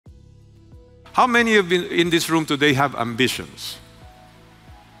How many of you in this room today have ambitions?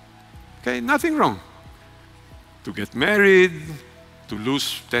 Okay, nothing wrong. To get married, to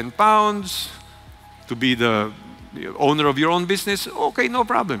lose 10 pounds, to be the owner of your own business, okay, no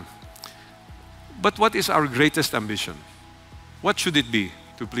problem. But what is our greatest ambition? What should it be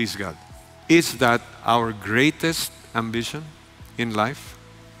to please God? Is that our greatest ambition in life?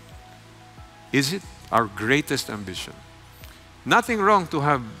 Is it our greatest ambition? Nothing wrong to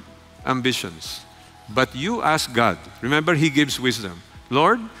have ambitions, but you ask God. Remember, He gives wisdom.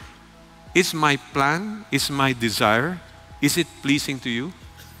 Lord, is my plan, is my desire, is it pleasing to you?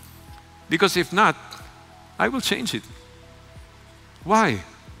 Because if not, I will change it. Why?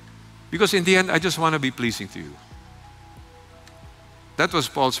 Because in the end, I just want to be pleasing to you. That was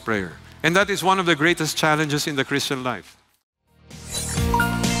Paul's prayer. And that is one of the greatest challenges in the Christian life.